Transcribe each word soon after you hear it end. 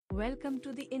Welcome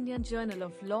to the Indian Journal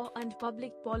of Law and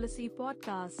Public Policy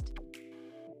podcast.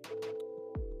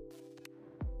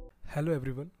 Hello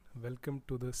everyone, welcome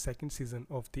to the second season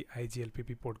of the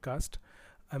IGLPP podcast.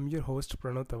 I'm your host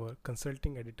Prasanna,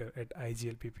 consulting editor at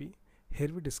IGLPP.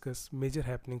 Here we discuss major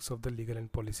happenings of the legal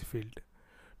and policy field.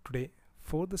 Today,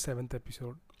 for the 7th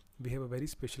episode, we have a very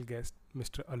special guest,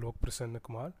 Mr. Alok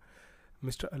Prasanna.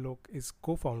 Mr. Alok is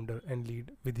co-founder and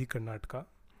lead Vidhi Karnataka,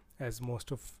 as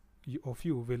most of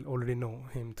you will already know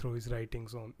him through his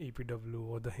writings on EPW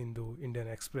or The Hindu, Indian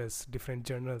Express, different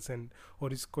journals, and or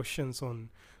his questions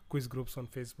on quiz groups on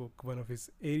Facebook. One of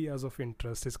his areas of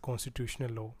interest is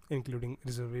constitutional law, including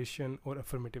reservation or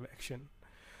affirmative action.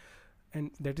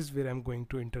 And that is where I'm going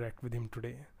to interact with him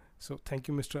today. So thank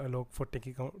you, Mr. Alok, for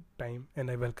taking out time, and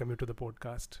I welcome you to the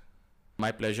podcast.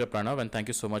 My pleasure, Pranav, and thank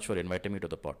you so much for inviting me to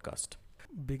the podcast.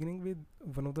 Beginning with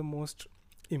one of the most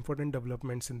important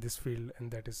developments in this field, and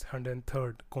that is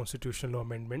 103rd Constitutional Law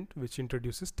Amendment, which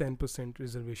introduces 10%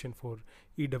 reservation for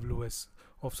EWS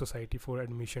of society for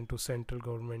admission to central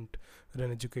government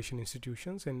run education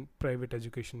institutions and private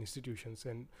education institutions,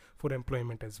 and for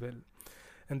employment as well.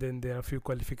 And then there are a few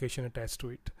qualifications attached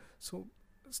to it. So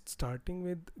starting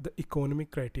with the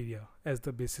economic criteria as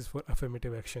the basis for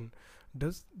affirmative action,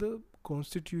 does the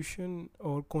constitution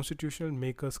or constitutional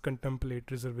makers contemplate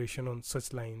reservation on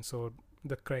such lines, or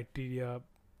the criteria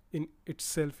in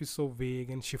itself is so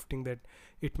vague and shifting that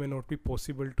it may not be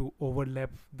possible to overlap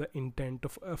the intent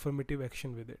of affirmative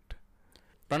action with it?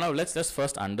 Pranav, let's just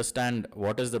first understand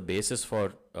what is the basis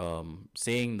for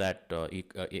saying that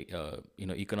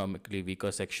economically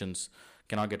weaker sections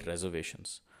cannot get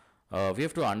reservations. We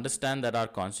have to understand that our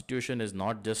constitution is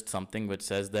not just something which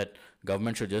says that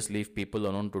government should just leave people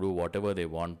alone to do whatever they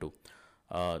want to.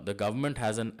 The government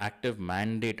has an active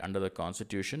mandate under the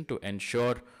constitution to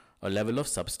ensure a level of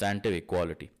substantive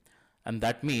equality. And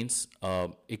that means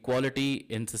equality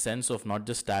in the sense of not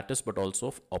just status but also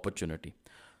of opportunity.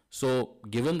 So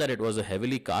given that it was a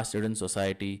heavily caste-ridden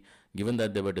society, given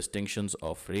that there were distinctions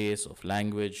of race, of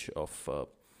language, of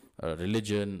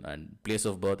religion and place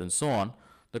of birth and so on,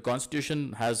 the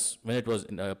constitution has, when it was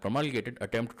promulgated,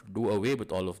 attempted to do away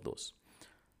with all of those.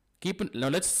 Now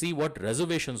let's see what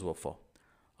reservations were for.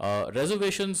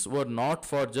 Reservations were not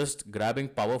for just grabbing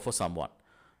power for someone.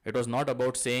 It was not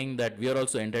about saying that we are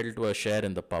also entitled to a share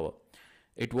in the power.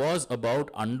 It was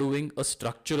about undoing a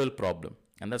structural problem.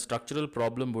 And that structural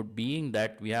problem would being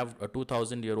that we have a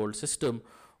 2,000-year-old system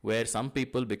where some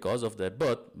people, because of their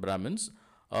birth, Brahmins,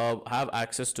 have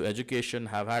access to education,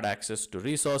 have had access to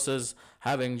resources,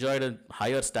 have enjoyed a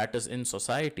higher status in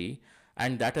society,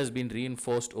 and that has been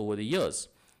reinforced over the years.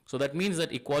 So that means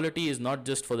that equality is not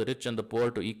just for the rich and the poor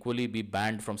to equally be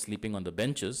banned from sleeping on the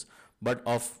benches, but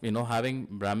of having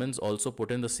Brahmins also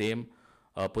put in the same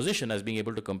position as being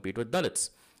able to compete with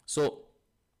Dalits. So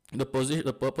the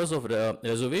purpose of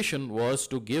reservation was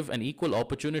to give an equal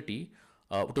opportunity,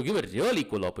 to give a real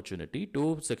equal opportunity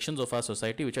to sections of our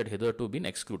society which had hitherto been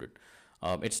excluded.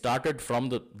 It started from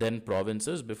the then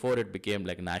provinces before it became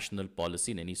like national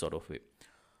policy in any sort of way.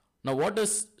 Now what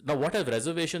have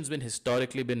reservations been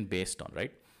historically been based on,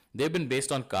 right? They've been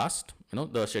based on caste,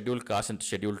 the scheduled caste and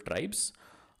scheduled tribes,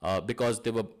 because they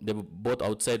were both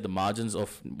outside the margins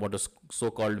of what is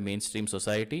so-called mainstream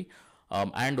society,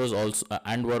 and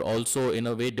were also in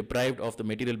a way deprived of the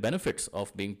material benefits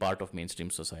of being part of mainstream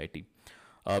society.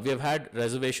 We have had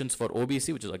reservations for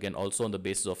OBC, which is again also on the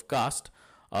basis of caste.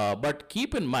 But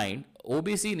keep in mind,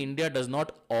 OBC in India does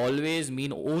not always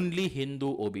mean only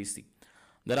Hindu OBC.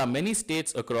 There are many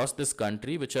states across this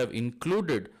country which have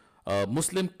included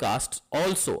Muslim castes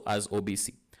also as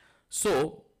OBC.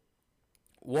 So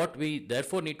what we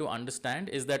therefore need to understand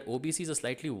is that OBC is a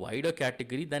slightly wider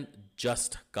category than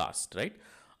just caste, right?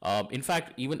 In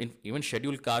fact, even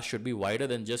scheduled caste should be wider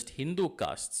than just Hindu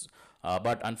castes.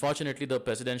 But unfortunately, the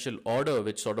presidential order,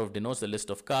 which sort of denotes the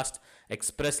list of castes,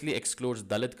 expressly excludes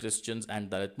Dalit Christians and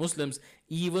Dalit Muslims,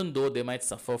 even though they might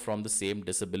suffer from the same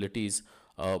disabilities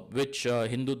which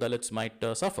Hindu Dalits might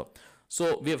suffer.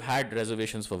 So we have had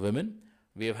reservations for women.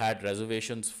 We have had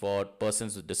reservations for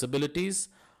persons with disabilities.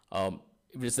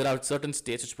 There are certain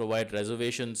states which provide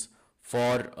reservations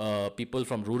for people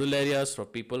from rural areas, for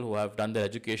people who have done their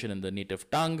education in the native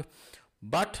tongue.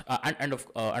 But and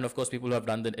of course people who have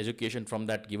done the education from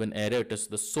that given area. It is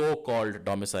the so-called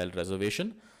domicile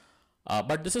reservation.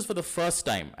 But this is for the first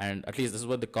time, and at least this is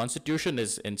what the constitution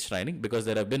is enshrining, because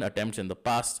there have been attempts in the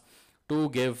past to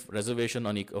give reservation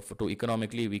to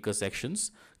economically weaker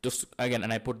sections. Again,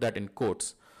 and I put that in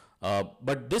quotes.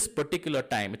 But this particular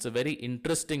time, it's a very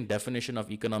interesting definition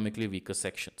of economically weaker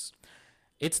sections.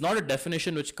 it's not a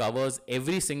definition which covers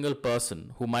every single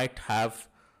person who might have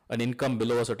an income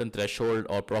below a certain threshold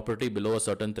or property below a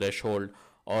certain threshold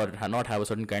or not have a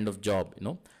certain kind of job.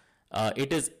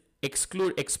 It is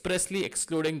expressly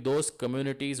excluding those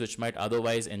communities which might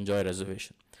otherwise enjoy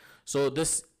reservation. So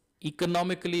this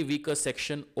economically weaker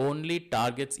section only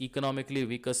targets economically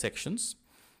weaker sections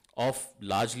of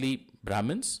largely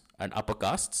Brahmins and upper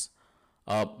castes,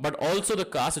 but also the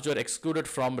castes which were excluded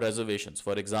from reservations.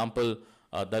 For example,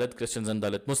 Dalit Christians and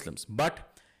Dalit Muslims.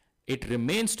 But it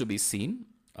remains to be seen,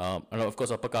 and of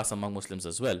course upper castes among Muslims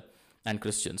as well and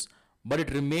Christians, but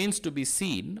it remains to be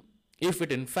seen if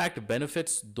it in fact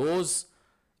benefits those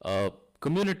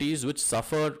communities which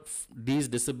suffer these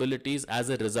disabilities as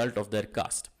a result of their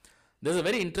caste. There's a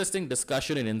very interesting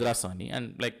discussion in Indrasani,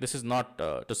 and this is not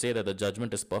to say that the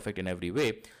judgment is perfect in every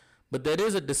way, but there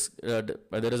is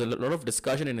a lot of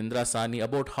discussion in Indrasani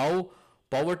about how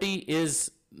poverty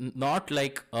is not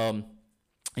like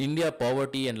India.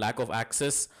 Poverty and lack of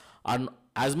access are,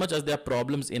 as much as they are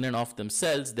problems in and of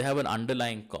themselves, they have an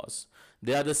underlying cause.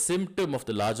 They are the symptom of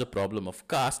the larger problem of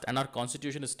caste, and our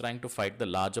constitution is trying to fight the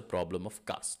larger problem of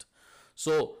caste.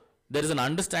 So there is an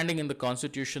understanding in the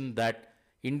constitution that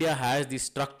India has these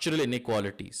structural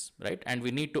inequalities, right? And we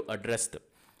need to address them.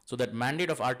 So that mandate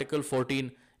of Article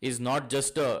 14 is not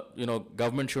just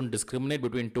government shouldn't discriminate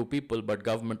between two people, but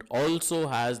government also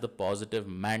has the positive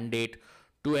mandate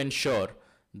to ensure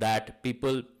that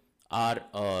people are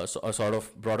sort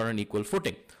of brought on an equal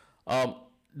footing.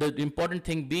 The important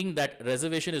thing being that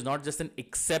reservation is not just an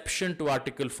exception to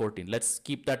Article 14. Let's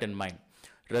keep that in mind.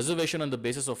 Reservation on the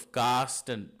basis of caste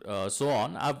and so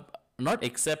on are not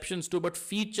exceptions to, but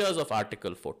features of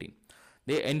Article 14.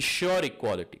 They ensure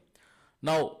equality.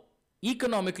 Now,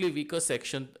 economically weaker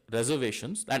section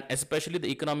reservations, and especially the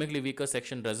economically weaker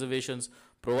section reservations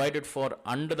provided for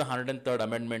under the 103rd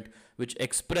Amendment, which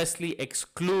expressly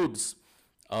excludes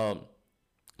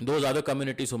those other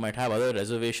communities who might have other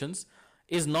reservations,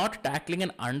 is not tackling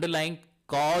an underlying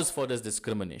cause for this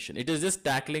discrimination. It is just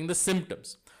tackling the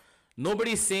symptoms.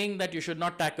 Nobody is saying that you should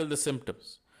not tackle the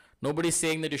symptoms. Nobody is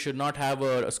saying that you should not have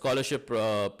a scholarship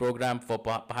program for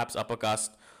perhaps upper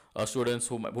caste students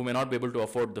who may not be able to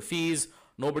afford the fees.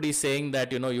 Nobody is saying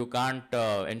that you can't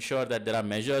ensure that there are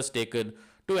measures taken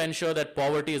to ensure that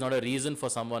poverty is not a reason for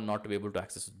someone not to be able to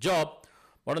access a job.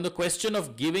 But on the question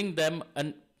of giving them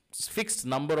a fixed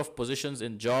number of positions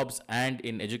in jobs and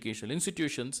in educational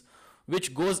institutions,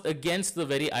 which goes against the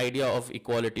very idea of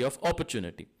equality of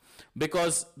opportunity.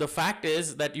 Because the fact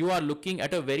is that you are looking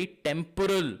at a very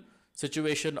temporal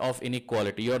situation of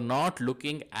inequality. You're not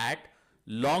looking at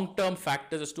long-term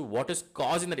factors as to what is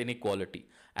causing that inequality.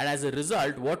 And as a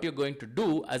result, what you're going to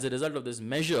do as a result of this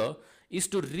measure is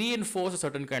to reinforce a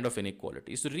certain kind of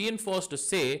inequality. Is to reinforce, to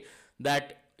say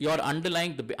that the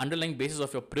underlying basis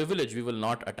of your privilege we will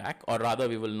not attack, or rather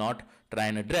we will not try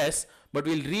and address, but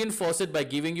we'll reinforce it by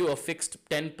giving you a fixed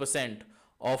 10%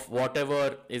 of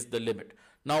whatever is the limit.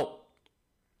 Now,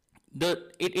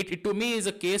 it to me is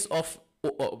a case of,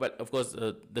 well, of course,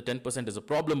 the 10% is a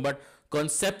problem, but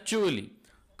conceptually,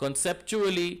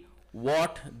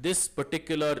 what this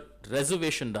particular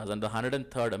reservation does under the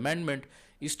 103rd Amendment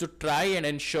is to try and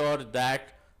ensure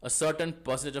that a certain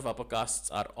percentage of upper castes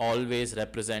are always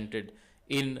represented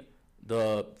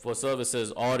for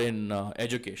services or in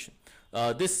education.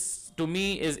 This, to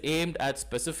me, is aimed at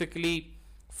specifically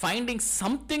finding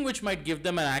something which might give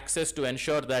them an access to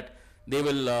ensure that they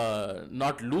will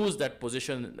not lose that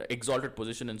position, exalted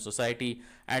position in society,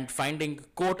 and finding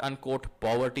quote-unquote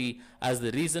poverty as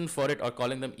the reason for it, or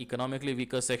calling them economically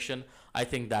weaker section. I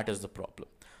think that is the problem.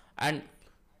 And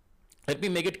let me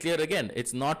make it clear again,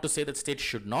 it's not to say that states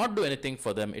should not do anything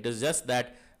for them. It is just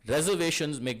that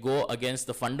reservations may go against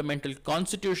the fundamental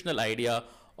constitutional idea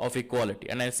of equality.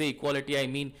 And I say equality, I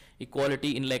mean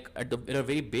equality in in a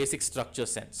very basic structure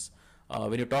sense.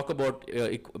 When you talk about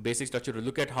basic structure,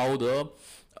 look at how the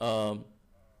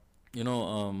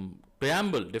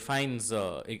preamble defines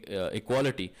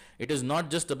equality. It is not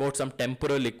just about some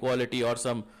temporal equality or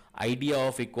some idea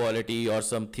of equality or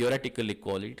some theoretical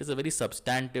equality. It is a very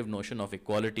substantive notion of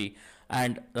equality,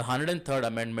 and the 103rd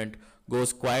Amendment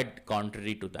goes quite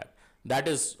contrary to that. That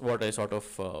is what I sort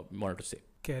of wanted to say.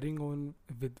 Carrying on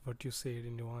with what you said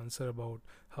in your answer about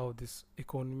how this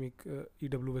economic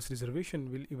EWS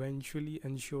reservation will eventually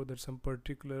ensure that some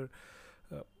particular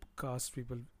caste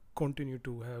people continue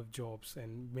to have jobs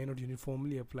and may not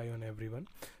uniformly apply on everyone.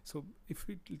 So if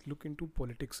we look into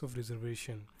politics of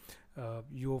reservation,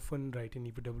 you often write in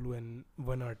EPW, and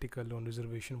one article on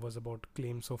reservation was about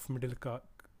claims of middle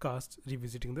Castes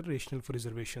Revisiting the Rationale for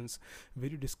Reservations, where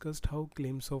you discussed how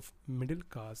claims of middle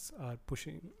castes are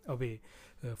pushing away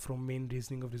from main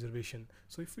reasoning of reservation.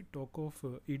 So if we talk of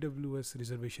EWS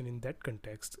reservation in that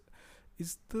context,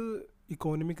 is the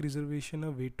economic reservation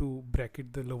a way to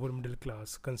bracket the lower middle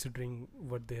class, considering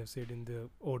what they have said in the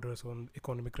orders on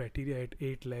economic criteria at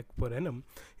 8 lakh per annum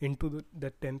into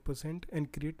that 10%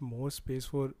 and create more space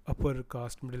for upper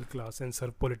caste middle class and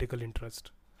serve political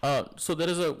interest? So there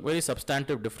is a very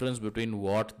substantive difference between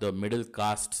what the middle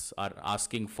castes are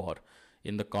asking for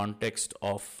in the context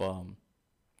of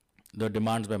the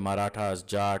demands by Marathas,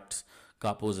 Jats,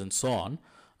 Kapus and so on,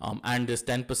 and this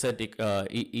 10%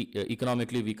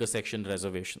 economically weaker section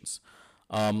reservations.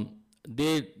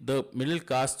 The middle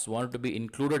castes want to be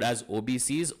included as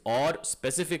OBCs or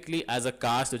specifically as a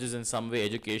caste which is in some way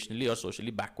educationally or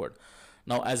socially backward.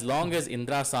 Now, as long as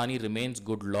Indra Sani remains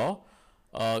good law,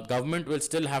 government will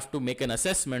still have to make an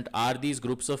assessment, are these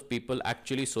groups of people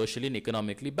actually socially and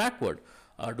economically backward?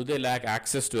 Do they lack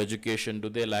access to education? Do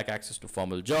they lack access to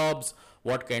formal jobs?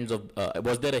 What kinds of,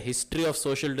 was there a history of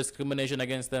social discrimination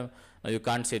against them? Now, you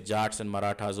can't say Jats and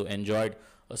Marathas who enjoyed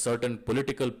a certain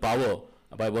political power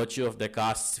by virtue of their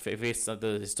castes face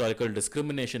the historical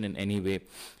discrimination in any way.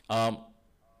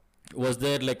 Was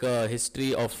there like a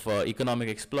history of economic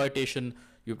exploitation?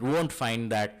 You won't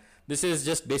find that. This is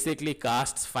just basically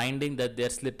castes finding that they're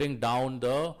slipping down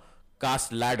the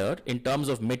caste ladder in terms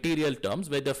of material terms,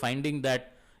 where they're finding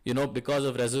that, you know, because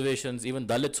of reservations, even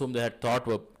Dalits whom they had thought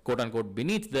were quote unquote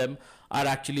beneath them are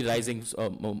actually rising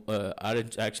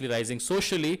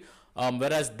socially,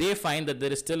 whereas they find that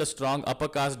there is still a strong upper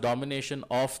caste domination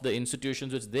of the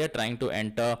institutions which they're trying to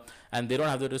enter, and they don't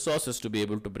have the resources to be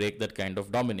able to break that kind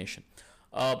of domination.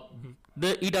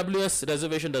 The EWS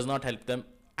reservation does not help them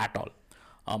at all.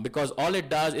 Because all it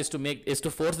does is to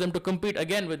force them to compete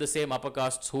again with the same upper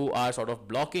castes who are sort of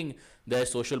blocking their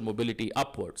social mobility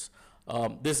upwards.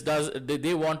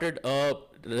 They wanted a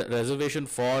reservation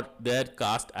for their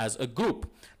caste as a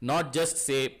group, not just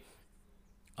say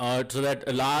so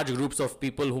that large groups of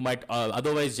people who might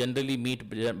otherwise generally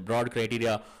meet broad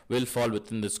criteria will fall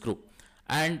within this group.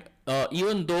 And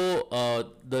even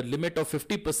though the limit of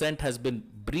 50% has been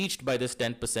breached by this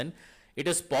 10%, it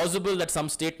is possible that some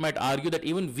state might argue that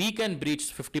even we can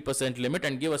breach 50% limit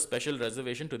and give a special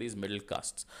reservation to these middle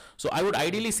castes. So I would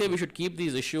ideally say we should keep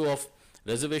this issue of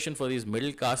reservation for these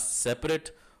middle castes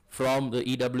separate from the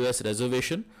EWS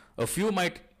reservation. A few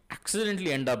might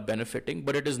accidentally end up benefiting,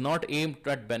 but it is not aimed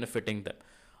at benefiting them.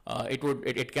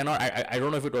 It cannot, I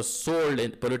don't know if it was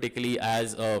sold politically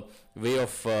as a way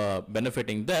of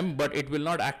benefiting them, but it will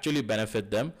not actually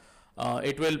benefit them.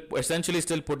 It will essentially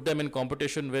still put them in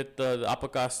competition with the upper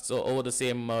castes over the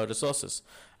same resources,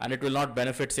 and it will not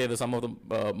benefit, say, some of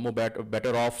the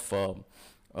better off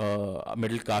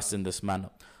middle castes in this manner.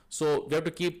 So we have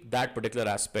to keep that particular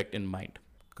aspect in mind.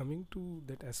 Coming to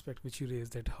that aspect which you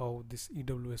raised, that how this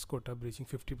EWS quota breaching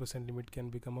 50% limit can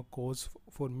become a cause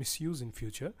for misuse in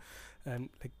future, and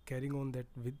like carrying on that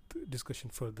with discussion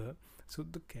further. So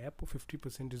the cap of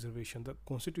 50% reservation, the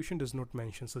constitution does not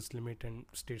mention such limit, and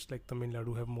states like Tamil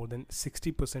Nadu have more than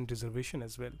 60% reservation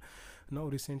as well. Now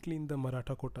recently in the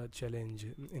Maratha quota challenge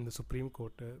in the Supreme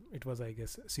Court, it was, I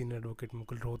guess, senior advocate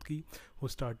Mukul Rohtgi who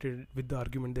started with the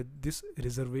argument that this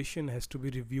reservation has to be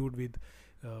reviewed with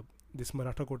this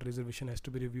Maratha quota reservation has to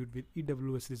be reviewed with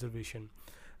EWS reservation,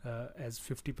 as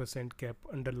 50% cap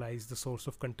underlies the source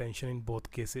of contention in both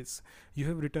cases. You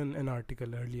have written an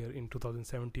article earlier in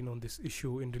 2017 on this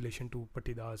issue in relation to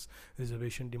Patida's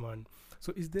reservation demand.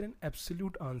 So is there an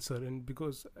absolute answer? And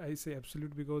because I say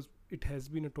absolute because it has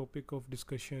been a topic of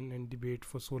discussion and debate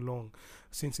for so long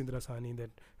since Indira Sani, that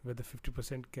whether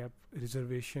 50% cap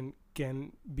reservation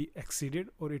can be exceeded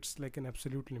or it's like an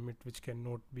absolute limit which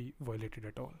cannot be violated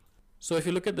at all. So if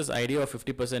you look at this idea of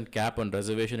 50% cap on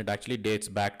reservation, it actually dates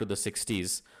back to the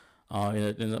 60s.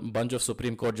 In a bunch of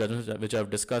Supreme Court judgments which I've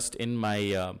discussed in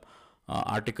my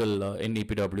article in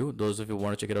EPW. Those of you who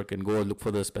want to check it out can go look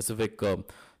for the specific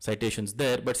citations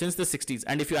there. But since the 60s,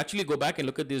 and if you actually go back and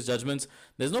look at these judgments,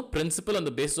 there's no principle on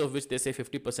the basis of which they say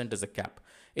 50% is a cap.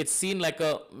 It's seen like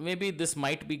maybe this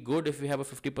might be good if we have a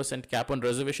 50% cap on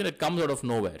reservation. It comes out of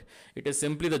nowhere. It is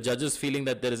simply the judges feeling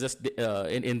that there is just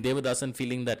in Devadasan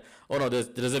feeling that, oh no,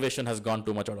 the reservation has gone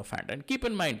too much out of hand. And keep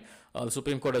in mind, the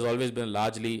Supreme Court has always been a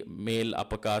largely male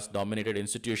upper caste dominated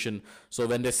institution. So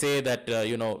when they say that,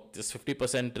 this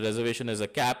 50% reservation is a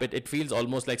cap, it feels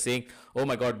almost like saying, oh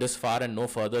my God, this far and no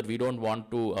further. We don't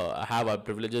want to have our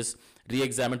privileges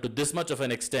re-examined to this much of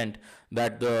an extent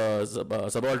that the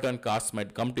subaltern castes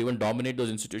might come to even dominate those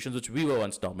institutions which we were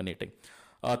once dominating.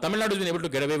 Tamil Nadu has been able to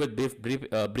get away with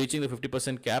breaching the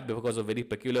 50% cap because of very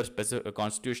peculiar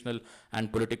constitutional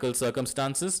and political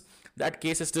circumstances. That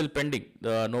case is still pending.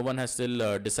 No one has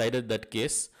still decided that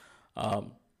case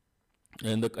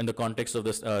in the context of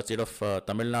the state of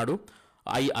Tamil Nadu.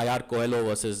 IR Coelho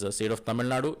versus state of Tamil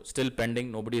Nadu, still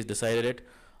pending. Nobody has decided it.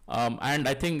 And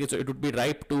I think it would be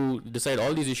ripe to decide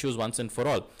all these issues once and for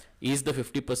all. Is the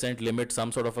 50% limit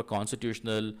some sort of a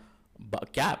constitutional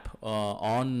cap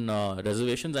on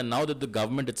reservations? And now that the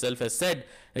government itself has said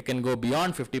it can go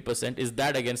beyond 50%, is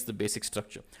that against the basic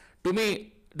structure? To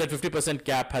me, that 50%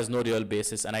 cap has no real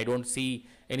basis, and I don't see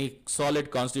any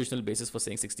solid constitutional basis for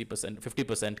saying 60%,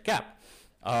 50% cap.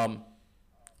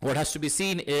 What has to be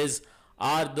seen is,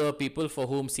 are the people for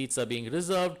whom seats are being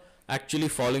reserved actually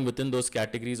falling within those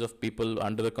categories of people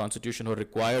under the Constitution who are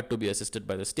required to be assisted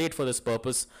by the state for this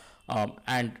purpose?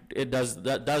 And does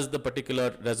the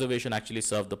particular reservation actually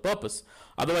serve the purpose?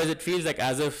 Otherwise, it feels like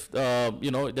as if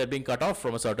they're being cut off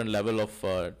from a certain level of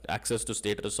access to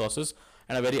state resources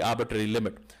and a very arbitrary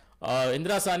limit.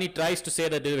 Indira Sahni tries to say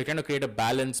that they were trying to create a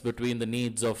balance between the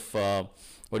needs of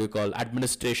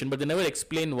administration, but they never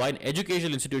explain why in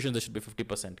educational institutions there should be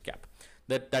 50% cap.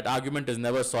 That argument is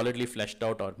never solidly fleshed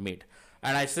out or made.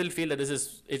 And I still feel that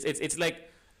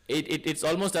it's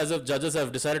almost as if judges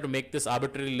have decided to make this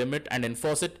arbitrary limit and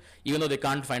enforce it, even though they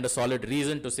can't find a solid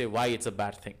reason to say why it's a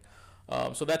bad thing.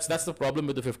 So that's the problem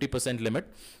with the 50% limit.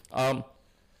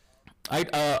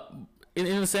 In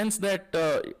a sense that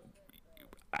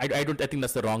I think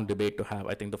that's the wrong debate to have.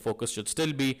 I think the focus should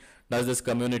still be, does this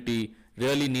community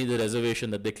really need the reservation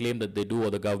that they claim that they do, or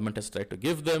the government has tried to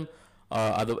give them?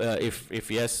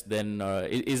 If yes, then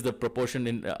is the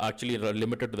proportion actually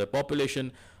limited to the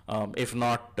population? If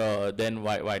not, then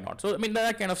why not? So I mean,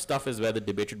 that kind of stuff is where the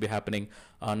debate should be happening.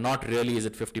 Not really, is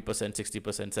it 50%,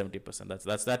 60%,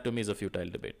 70%? That to me is a futile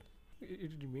debate.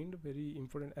 It remained a very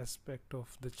important aspect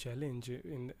of the challenge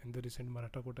in the recent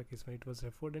Maratha quota case when it was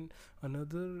referred. And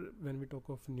another, when we talk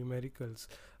of numericals,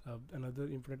 another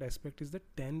important aspect is the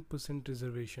 10%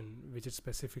 reservation, which is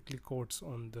specifically quotes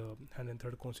on the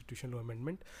 103rd constitutional law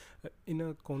amendment. In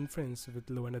a conference with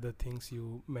law and other things,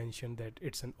 you mentioned that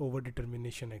it's an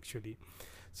overdetermination actually.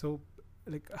 So,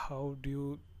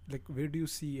 where do you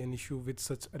see an issue with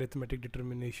such arithmetic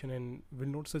determination, and will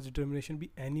not such determination be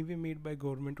anyway made by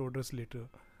government orders later?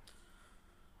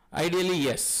 Ideally,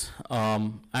 yes.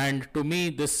 And to me,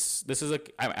 this is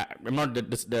I'm not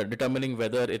determining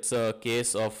whether it's a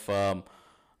case of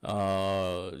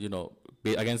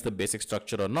against the basic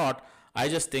structure or not. I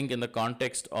just think in the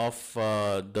context of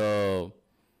the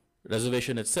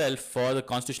reservation itself, for the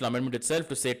constitutional amendment itself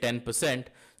to say 10%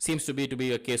 seems to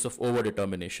be a case of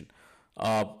overdetermination.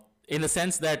 In the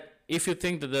sense that if you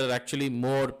think that there are actually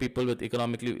more people with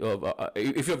economically,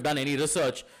 if you've done any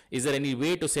research, is there any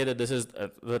way to say that this is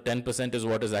the 10% is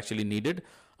what is actually needed?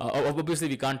 Obviously,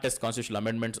 we can't test constitutional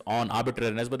amendments on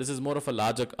arbitrariness, but this is more of a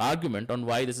larger argument on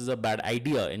why this is a bad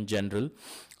idea in general.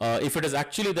 If it is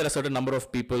actually there are a certain number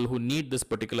of people who need this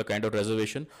particular kind of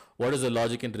reservation, what is the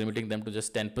logic in limiting them to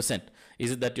just 10%?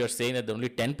 Is it that you're saying that only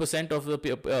 10% of the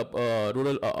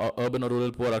urban or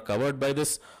rural poor are covered by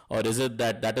this? Or is it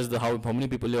that is how many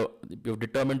people you've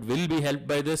determined will be helped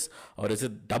by this? Or is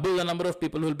it double the number of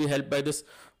people who will be helped by this?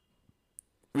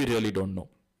 We really don't know.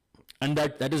 And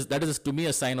that is to me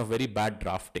a sign of very bad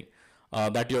drafting,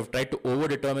 that you have tried to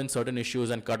overdetermine certain issues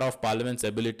and cut off Parliament's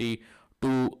ability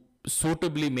to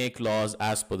suitably make laws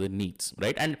as per the needs,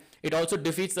 right? And it also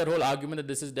defeats that whole argument that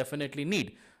this is definitely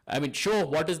need. I mean, show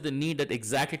what is the need that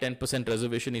exactly 10%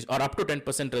 reservation is, or up to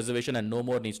 10% reservation and no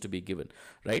more needs to be given,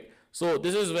 right? So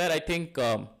this is where I think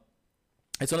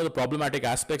it's one of the problematic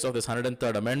aspects of this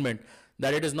 103rd Amendment,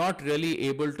 that it is not really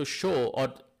able to show,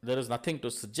 or there is nothing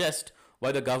to suggest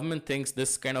why the government thinks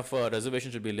this kind of a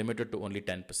reservation should be limited to only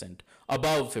 10%,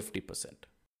 above 50%.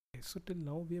 So till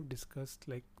now we have discussed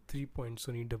like 3 points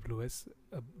on EWS,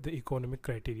 the economic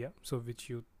criteria, so which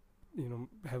you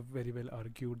have very well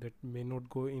argued that may not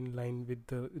go in line with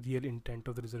the real intent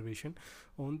of the reservation.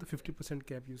 On the 50%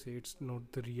 cap, you say it's not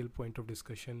the real point of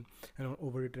discussion, and on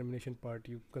overdetermination part,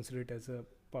 you consider it as a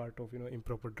part of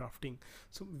improper drafting.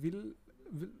 So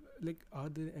are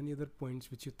there any other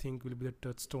points which you think will be the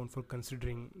touchstone for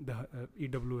considering the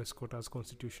EWS quota's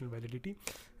constitutional validity,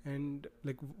 and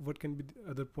what can be the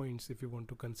other points if you want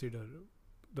to consider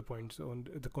the points on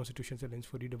the constitutional challenge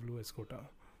for EWS quota?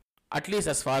 At least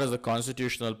as far as the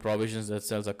constitutional provisions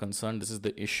themselves are concerned, this is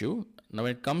the issue. Now,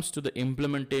 when it comes to the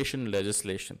implementation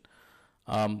legislation,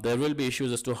 there will be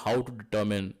issues as to how to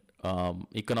determine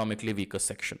economically weaker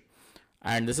section.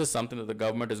 And this is something that the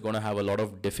government is going to have a lot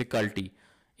of difficulty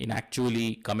in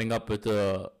actually coming up with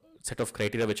a set of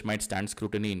criteria which might stand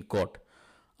scrutiny in court.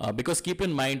 Because keep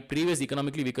in mind, previous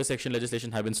economically weaker section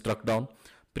legislation have been struck down.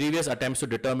 Previous attempts to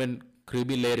determine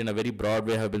creamy layer in a very broad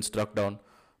way have been struck down.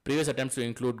 Previous attempts to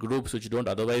include groups which don't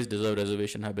otherwise deserve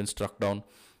reservation have been struck down.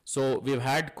 So we've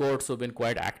had courts who have been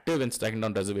quite active in striking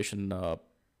down reservation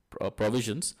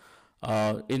provisions.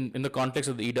 In the context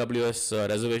of the EWS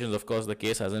reservations, of course, the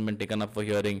case hasn't been taken up for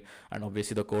hearing, and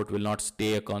obviously the court will not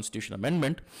stay a constitutional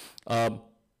amendment. But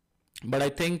I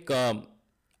think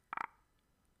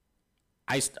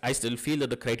I still feel that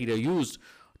the criteria used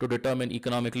to determine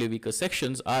economically weaker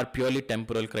sections are purely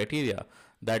temporal criteria,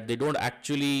 that they don't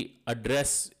actually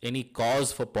address any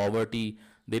cause for poverty,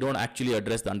 they don't actually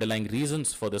address the underlying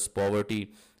reasons for this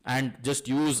poverty, and just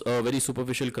use a very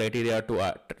superficial criteria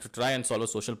to try and solve a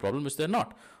social problem, which they're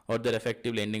not. What they're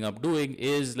effectively ending up doing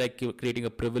is like creating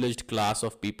a privileged class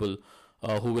of people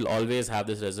who will always have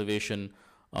this reservation,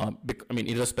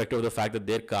 irrespective of the fact that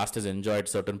their caste has enjoyed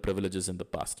certain privileges in the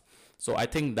past. So I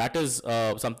think that is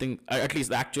something, at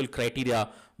least the actual criteria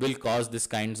will cause these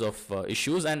kinds of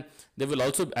issues. And there will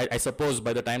also, I suppose,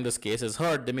 by the time this case is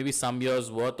heard, there may be some years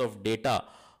worth of data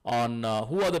on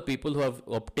who are the people who have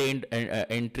obtained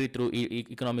entry through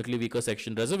economically weaker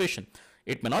section reservation.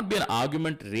 It may not be an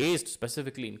argument raised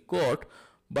specifically in court,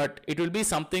 but it will be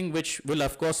something which will,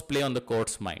 of course, play on the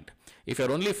court's mind. If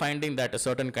you're only finding that a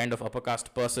certain kind of upper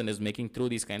caste person is making through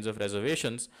these kinds of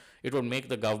reservations, it would make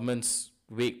the government's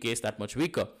case that much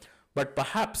weaker. But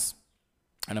perhaps,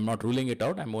 and I'm not ruling it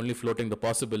out, I'm only floating the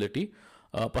possibility,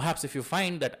 perhaps if you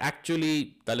find that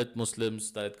actually Dalit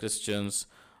Muslims, Dalit Christians,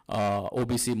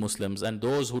 OBC Muslims, and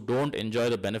those who don't enjoy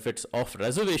the benefits of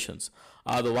reservations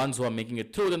are the ones who are making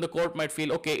it through, then the court might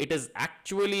feel, okay, it is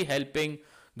actually helping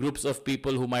groups of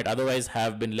people who might otherwise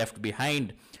have been left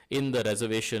behind in the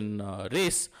reservation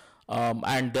race,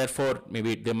 and therefore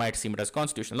maybe they might seem it as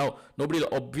constitutional. Now, nobody will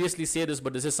obviously say this,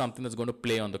 but this is something that's going to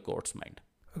play on the court's mind.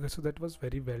 Okay, so that was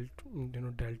very well,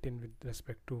 dealt in with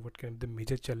respect to what can be the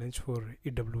major challenge for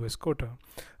EWS quota.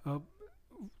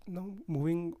 Now,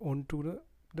 moving on to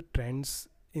the trends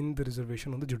in the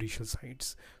reservation on the judicial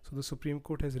sides. So the Supreme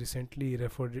Court has recently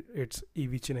referred its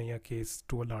E.V. Chinnaiya case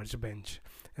to a large bench,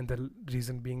 and the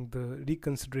reason being the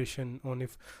reconsideration on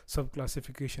if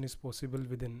subclassification is possible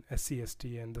within SC/ST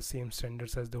and the same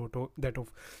standards as that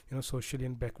of socially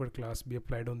and backward class be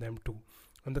applied on them too.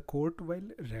 And the court, while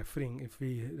referring, if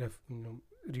we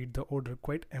read the order,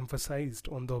 quite emphasized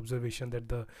on the observation that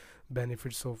the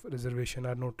benefits of reservation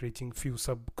are not reaching few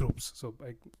subgroups. So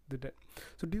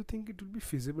do you think it will be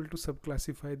feasible to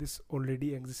subclassify this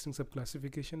already existing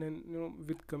subclassification? And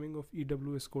with coming of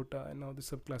EWS quota and now the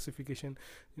subclassification,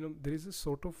 there is a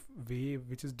sort of wave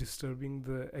which is disturbing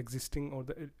the existing or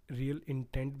the real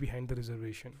intent behind the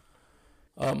reservation.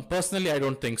 Personally, I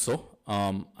don't think so.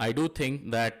 I do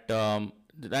think that,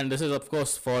 and this is of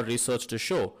course for research to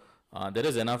show, there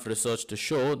is enough research to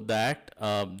show that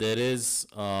there is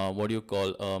a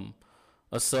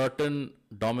certain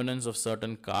dominance of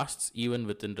certain castes even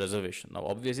within reservation. Now,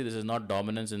 obviously, this is not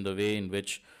dominance in the way in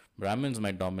which Brahmins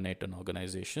might dominate an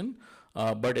organization,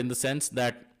 but in the sense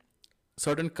that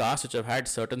certain castes which have had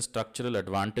certain structural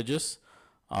advantages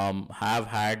have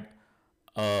had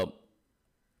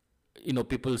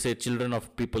people say children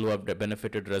of people who have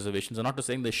benefited reservations. I'm not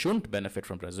saying they shouldn't benefit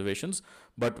from reservations,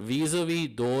 but vis-a-vis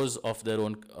those of their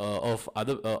own,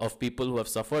 of people who have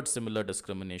suffered similar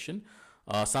discrimination,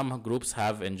 some groups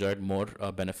have enjoyed more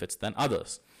benefits than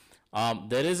others.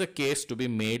 There is a case to be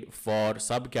made for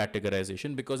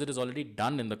subcategorization because it is already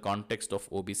done in the context of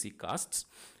OBC castes.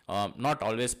 Not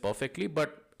always perfectly,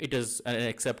 but it is an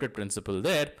accepted principle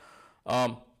there.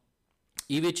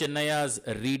 E.V. Chinnaiya's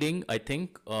reading, I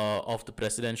think, of the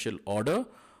presidential order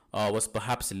was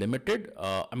perhaps limited.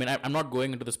 I'm not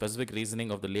going into the specific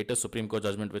reasoning of the latest Supreme Court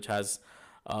judgment, which has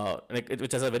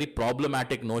which has a very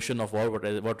problematic notion of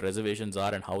what reservations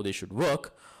are and how they should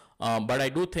work. But I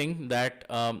do think that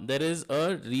there is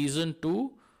a reason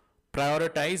to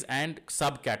prioritize and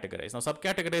subcategorize. Now,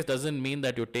 subcategorize doesn't mean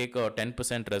that you take a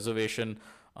 10% reservation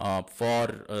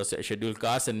for scheduled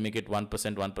castes and make it 1%,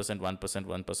 1%, 1%,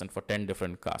 1% for 10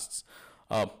 different castes.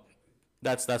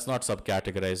 That's not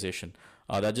subcategorization.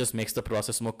 That just makes the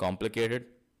process more complicated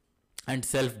and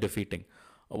self-defeating.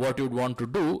 What you'd want to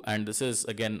do, and this is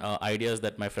again ideas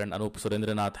that my friend Anup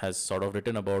Surendranath has sort of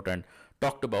written about and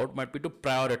talked about, might be to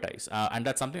prioritize. And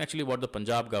that's something actually what the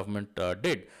Punjab government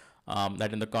did.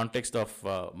 That in the context of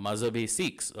Mazhabi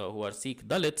Sikhs, who are Sikh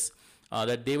Dalits,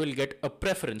 that they will get a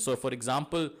preference. So, for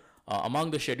example,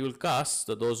 among the scheduled castes,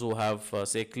 those who have,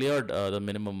 say, cleared the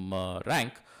minimum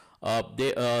rank,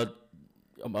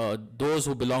 those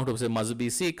who belong to, say, Mazhabi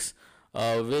Sikhs,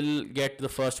 will get the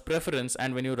first preference,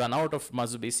 and when you run out of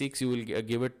Mazhabi Sikhs, you will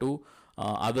give it to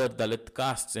other Dalit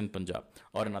castes in Punjab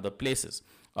or in other places.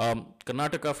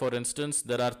 Karnataka, for instance,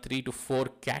 there are 3 to 4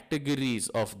 categories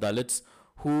of Dalits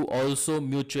who also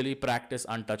mutually practice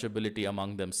untouchability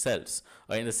among themselves,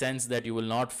 in the sense that you will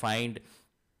not find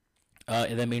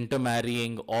them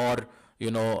intermarrying or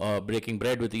breaking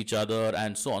bread with each other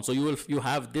and so on. So you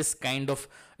have this kind of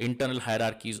internal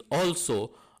hierarchies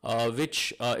also,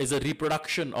 which is a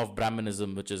reproduction of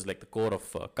Brahmanism, which is like the core of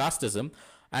casteism,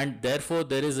 and therefore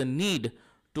there is a need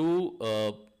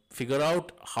to figure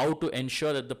out how to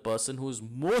ensure that the person who is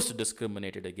most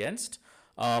discriminated against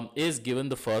is given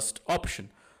the first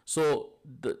option. So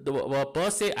the per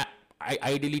se,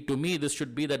 ideally to me, this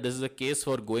should be that this is a case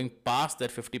for going past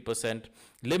that 50%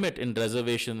 limit in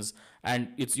reservations, and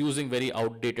it's using very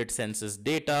outdated census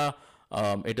data.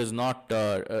 It is not,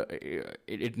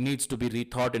 it needs to be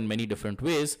rethought in many different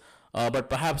ways. But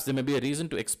perhaps there may be a reason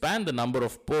to expand the number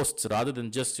of posts rather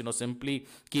than just simply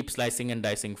keep slicing and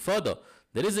dicing further.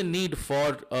 There is a need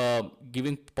for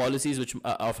giving policies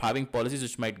of having policies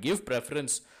which might give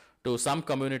preference to some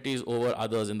communities over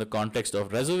others in the context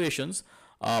of reservations.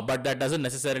 But that doesn't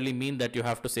necessarily mean that you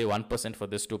have to say 1% for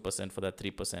this, 2% for that,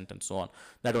 3%, and so on.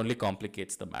 That only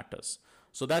complicates the matters.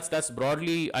 So that's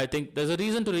broadly, I think there's a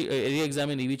reason to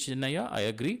re-examine E.V. Chinnaya, I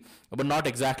agree, but not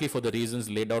exactly for the reasons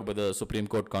laid out by the Supreme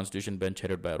Court Constitution bench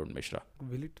headed by Arun Mishra.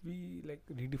 Will it be like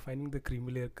redefining the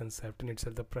creamy layer concept in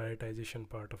itself, the prioritization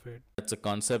part of it? That's a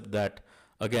concept that,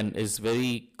 again, is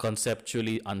very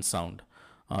conceptually unsound.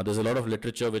 There's a lot of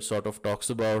literature which sort of talks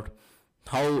about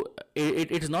how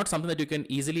it is not something that you can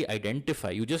easily identify.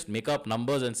 You just make up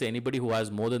numbers and say anybody who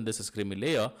has more than this is creamy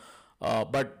layer.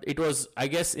 But it was, I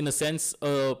guess, in a sense,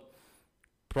 a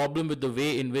problem with the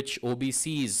way in which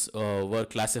OBCs were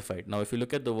classified. Now, if you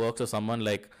look at the works of someone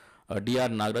like D.R.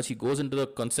 Nagaraj, he goes into the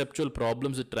conceptual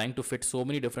problems with trying to fit so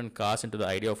many different castes into the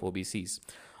idea of OBCs.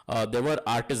 There were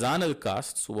artisanal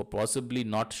castes who were possibly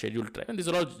not scheduled tribe, and these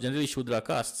are all generally Shudra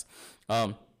castes,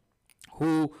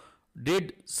 who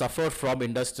did suffer from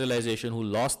industrialization, who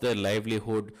lost their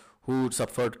livelihood, who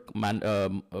suffered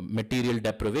material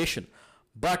deprivation.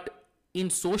 But in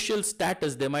social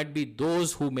status, there might be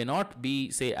those who may not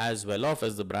be, say, as well off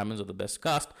as the Brahmins or the best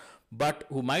caste, but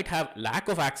who might have lack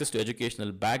of access to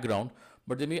educational background,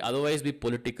 but they may otherwise be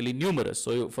politically numerous.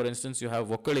 So, for instance, you have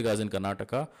Vokkaligas in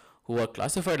Karnataka who are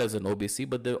classified as an OBC,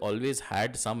 but they always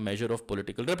had some measure of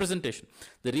political representation.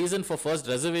 The reason for first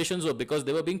reservations was because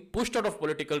they were being pushed out of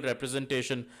political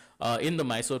representation in the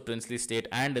Mysore princely state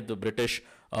and in the British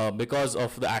because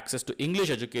of the access to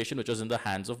English education, which was in the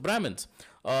hands of Brahmins.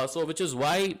 So which is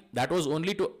why that was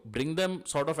only to bring them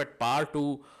sort of at par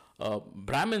to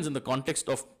Brahmins in the context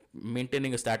of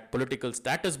maintaining a political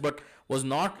status, but was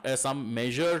not some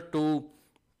measure to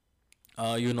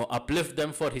uplift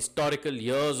them for historical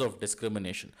years of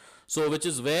discrimination. So which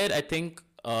is where I think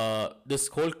this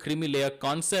whole creamy layer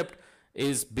concept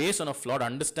is based on a flawed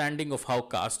understanding of how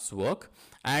castes work,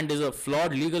 and is a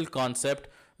flawed legal concept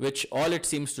which all it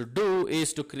seems to do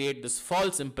is to create this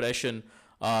false impression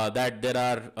that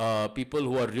there are people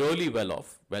who are really well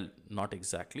off. Well, not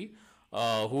exactly.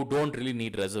 Who don't really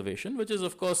need reservation, which is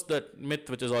of course that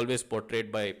myth which is always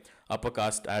portrayed by upper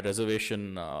caste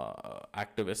reservation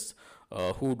activists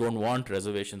who don't want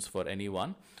reservations for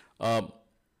anyone.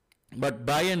 But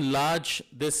by and large,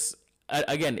 this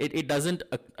again, it doesn't.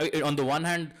 On the one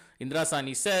hand, Indira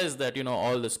Sani says that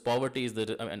all this poverty is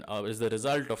the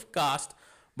result of caste.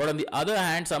 But on the other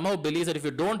hand, somehow believes that if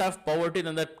you don't have poverty,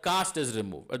 then that caste is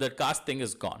removed, or that caste thing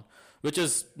is gone, which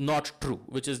is not true,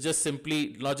 which is just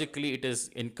simply logically it is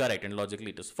incorrect and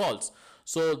logically it is false.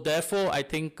 So therefore, I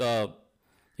think,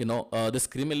 this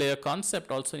creamy layer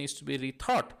concept also needs to be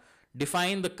rethought.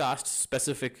 Define the castes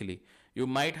specifically. You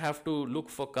might have to look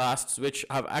for castes which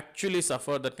have actually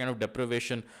suffered that kind of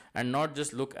deprivation and not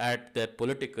just look at their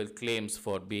political claims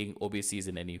for being OBCs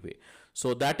in any way.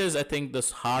 So that is, I think, the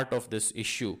heart of this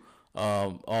issue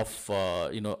of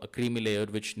a creamy layer,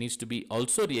 which needs to be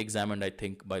also re-examined, I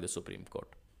think, by the Supreme Court.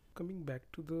 Coming back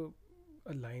to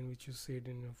a line which you said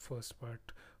in your first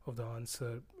part of the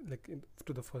answer,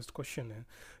 to the first question,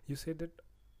 you said that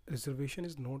reservation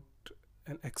is not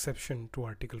an exception to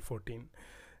Article 14.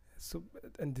 So,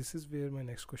 and this is where my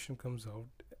next question comes out.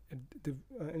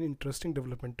 An interesting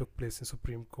development took place in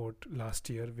Supreme Court last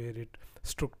year, where it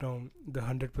struck down the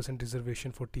 100%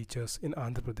 reservation for teachers in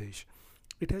Andhra Pradesh.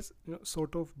 It has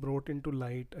sort of brought into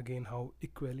light again how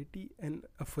equality and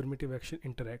affirmative action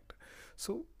interact.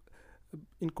 So,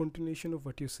 in continuation of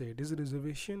what you said, is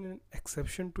reservation an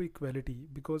exception to equality?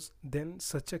 Because then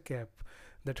such a cap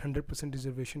that 100%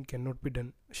 reservation cannot be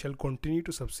done shall continue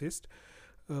to subsist,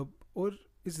 or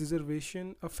is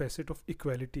reservation a facet of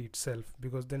equality itself,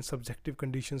 because then subjective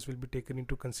conditions will be taken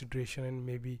into consideration and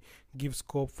maybe give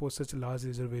scope for such large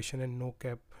reservation and no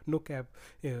cap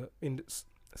in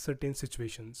certain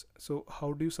situations. So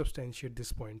how do you substantiate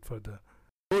this point further?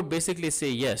 I would basically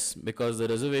say yes, because the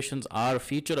reservations are a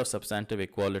feature of substantive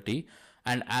equality,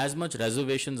 and as much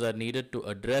reservations are needed to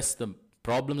address the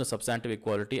problems of substantive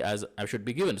equality as should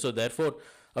be given. So therefore,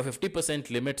 a 50%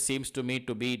 limit seems to me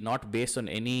to be not based on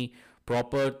any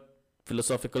proper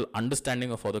philosophical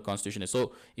understanding of how the constitution is.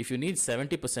 So if you need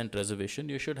 70% reservation,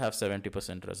 you should have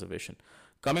 70% reservation.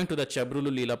 Coming to the Chebrulu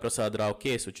Leela Prasad Rao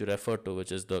case, which you referred to,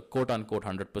 which is the quote-unquote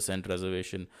 100%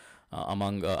 reservation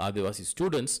among Adivasi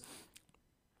students,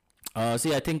 I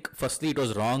think firstly it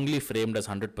was wrongly framed as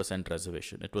 100%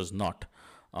 reservation. It was not.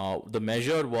 The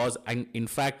measure was in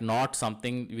fact not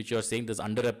something which you are saying there's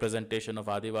underrepresentation of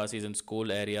Adivasis in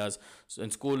school areas,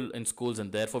 in schools,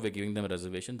 and therefore we're giving them a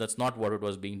reservation. That's not what it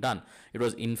was being done. It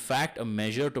was in fact a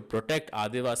measure to protect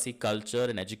Adivasi culture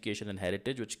and education and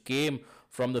heritage, which came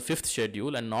from the 5th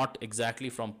schedule and not exactly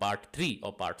from part 3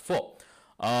 or part 4.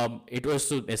 It was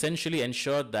to essentially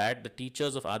ensure that the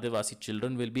teachers of Adivasi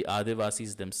children will be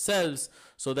Adivasis themselves,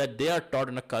 so that they are taught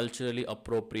in a culturally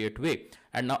appropriate way.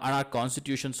 And our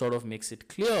constitution sort of makes it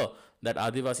clear that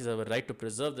Adivasis have a right to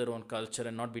preserve their own culture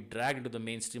and not be dragged into the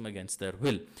mainstream against their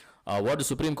will. What the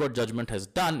Supreme Court judgment has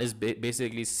done is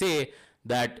basically say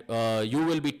that you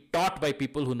will be taught by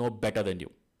people who know better than you,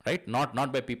 right?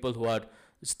 Not by people who are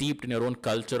steeped in your own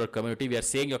culture or community. We are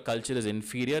saying your culture is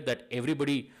inferior, that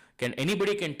anybody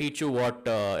can teach you what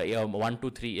 1, 2,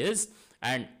 3 is,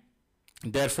 and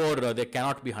therefore there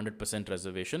cannot be 100%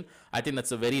 reservation. I think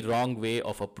that's a very wrong way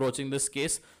of approaching this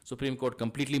case. Supreme Court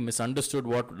completely misunderstood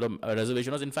what the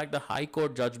reservation was. In fact, the High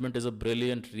Court judgment is a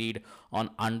brilliant read on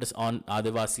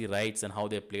Adivasi rights and how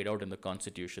they played out in the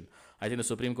Constitution. I think the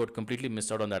Supreme Court completely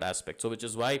missed out on that aspect. So which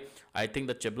is why I think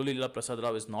that Chebrulu Leela Prasad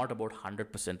Rao is not about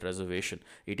 100% reservation.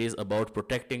 It is about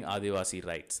protecting Adivasi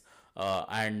rights.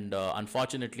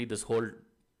 Unfortunately, this whole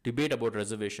debate about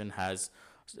reservation has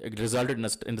resulted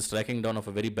in the striking down of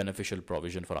a very beneficial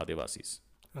provision for Adivasis.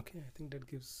 Okay, I think that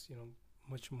gives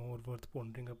much more worth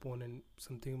pondering upon, and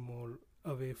something more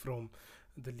away from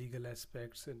the legal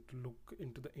aspects, and to look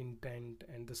into the intent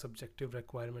and the subjective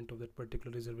requirement of that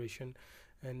particular reservation.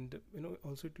 And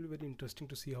also it will be very interesting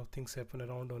to see how things happen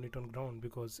around on ground,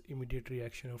 because immediate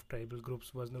reaction of tribal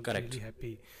groups was not Correct. really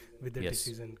happy with the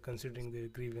decision, considering the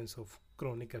grievance of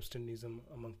chronic absenteeism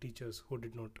among teachers who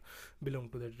did not belong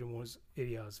to that remote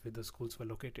areas where the schools were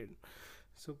located.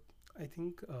 So I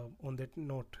think on that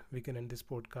note we can end this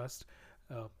podcast.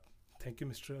 Thank you,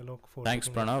 Mr. Alok, for thanks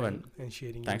Pranav and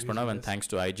sharing. Thanks Pranav, and thanks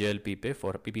to IGLPP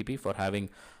for PPP for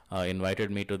having invited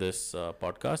me to this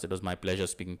podcast. It was my pleasure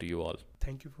speaking to you all.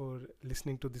 Thank you for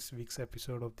listening to this week's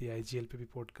episode of the IGLPP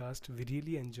podcast. We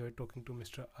really enjoyed talking to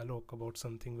Mr. Alok about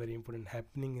something very important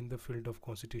happening in the field of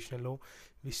constitutional law.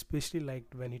 We especially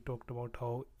liked when he talked about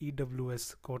how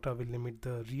EWS quota will limit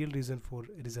the real reason for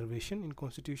reservation in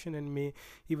constitution and may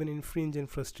even infringe and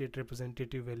frustrate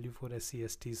representative value for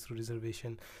SC/STs through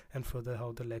reservation, and further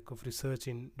how the lack of research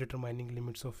in determining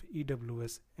limits of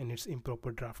EWS and its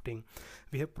improper drafting.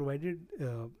 We have provided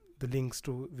the links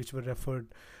to which were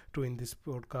referred to in this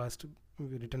podcast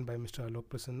written by Mr. Alok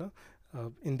Prasanna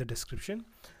in the description.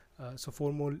 So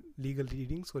for more legal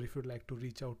readings, or if you'd like to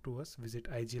reach out to us, visit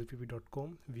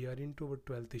iglpp.com. We are into our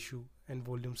 12th issue, and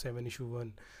volume 7 issue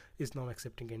 1 is now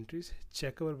accepting entries.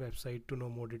 Check our website to know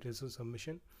more details of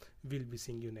submission. We'll be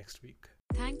seeing you next week.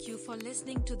 Thank you for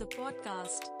listening to the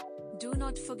podcast. Do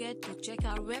not forget to check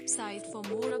our website for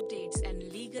more updates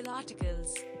and legal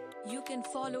articles. You can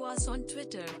follow us on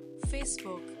Twitter,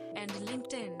 Facebook, and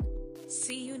LinkedIn.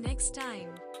 See you next time.